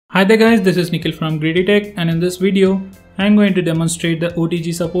Hi there guys, this is Nikhil from GreedyTech, and in this video I'm going to demonstrate the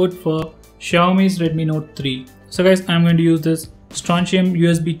OTG support for Xiaomi's Redmi Note 3. So guys, I'm going to use this Strontium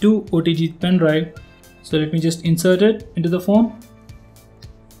USB 2 OTG pen drive. So let me just insert it into the phone.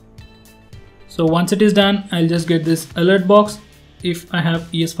 So once it is done, I'll just get this alert box if I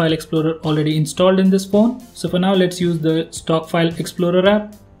have ES File Explorer already installed in this phone. So for now, let's use the stock File Explorer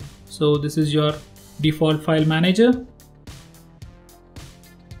app. So this is your default file manager.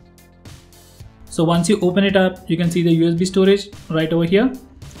 So once you open it up, you can see the USB storage right over here.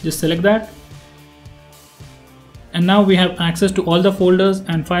 Just select that. And now we have access to all the folders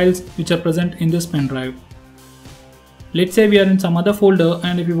and files which are present in this pen drive. Let's say we are in some other folder,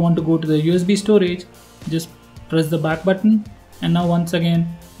 and if you want to go to the USB storage, just press the back button. And now once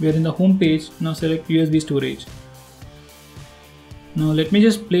again, we are in the home page. Now select USB storage. Now let me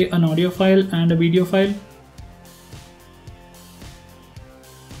just play an audio file and a video file.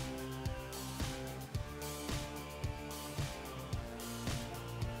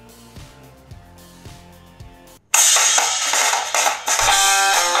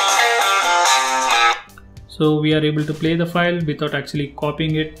 So we are able to play the file without actually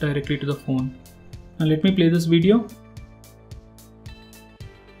copying it directly to the phone. Now let me play this video.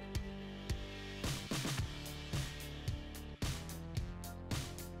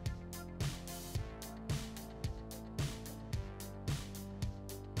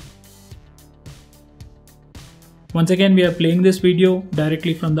 Once again, we are playing this video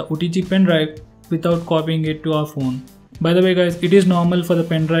directly from the OTG pen drive without copying it to our phone. By the way guys, it is normal for the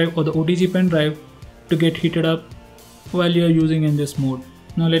pen drive or the OTG pen drive to get heated up while you are using in this mode.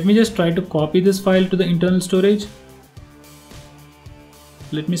 Now let me just try to copy this file to the internal storage.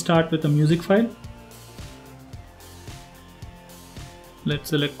 Let me start with a music file.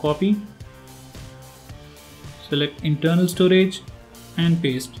 Let's select copy, select internal storage and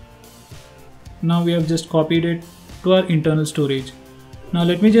paste. Now we have just copied it to our internal storage. Now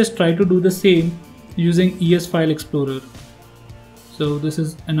let me just try to do the same using ES File Explorer. So this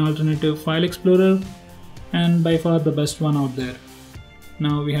is an alternative file explorer and by far the best one out there.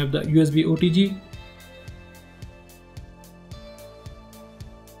 Now we have the USB OTG.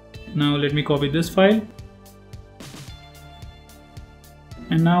 Now let me copy this file.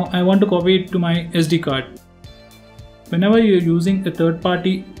 And now I want to copy it to my SD card. Whenever you're using a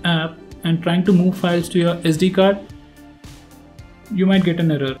third-party app and trying to move files to your SD card, you might get an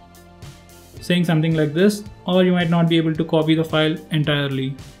error saying something like this, or you might not be able to copy the file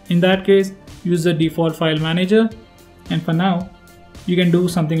entirely. In that case, use the default file manager, and for now you can do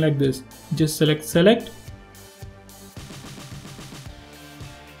something like this. Just select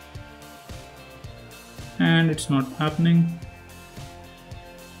and it's not happening.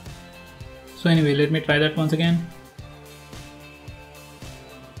 So anyway, let me try that once again.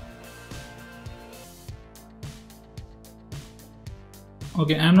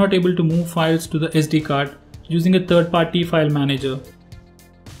 Okay, I'm not able to move files to the SD card using a third-party file manager.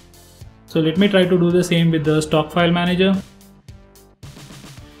 So let me try to do the same with the stock file manager.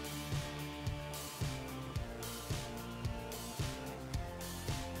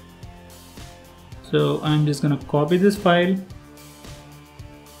 So I'm just gonna copy this file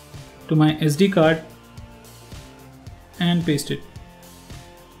to my SD card and paste it.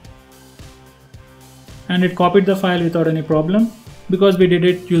 And it copied the file without any problem, because we did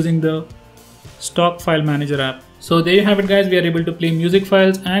it using the stock file manager app. So there you have it guys, we are able to play music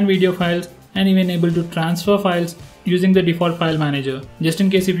files and video files and even able to transfer files using the default file manager. Just in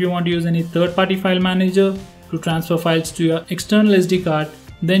case if you want to use any third-party file manager to transfer files to your external SD card,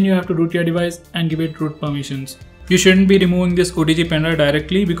 then you have to root your device and give it root permissions. You shouldn't be removing this OTG pen drive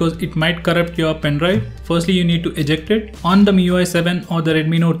directly because it might corrupt your pen drive. Firstly, you need to eject it. On the MIUI7 or the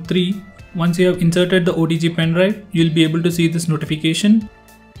Redmi Note 3, once you have inserted the OTG pen drive, you'll be able to see this notification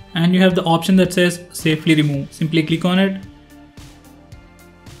and you have the option that says safely remove. Simply click on it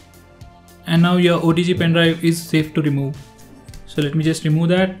and now your OTG pen drive is safe to remove. So let me just remove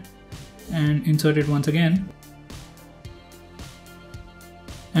that and insert it once again.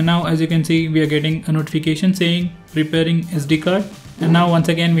 And now as you can see, we are getting a notification saying preparing SD card. And now once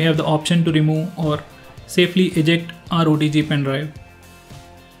again we have the option to remove or safely eject our OTG pen drive.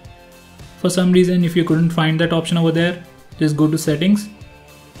 For some reason, if you couldn't find that option over there, just go to settings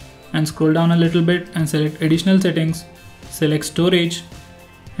and scroll down a little bit and select additional settings, select storage,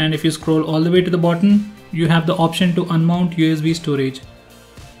 and if you scroll all the way to the bottom, you have the option to unmount USB storage.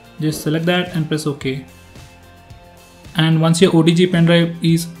 Just select that and press OK. And once your OTG pen drive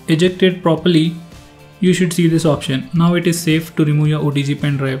is ejected properly, you should see this option. Now it is safe to remove your OTG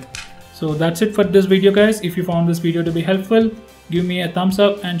pen drive. So that's it for this video guys. If you found this video to be helpful, give me a thumbs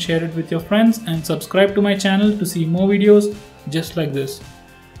up and share it with your friends, and subscribe to my channel to see more videos just like this.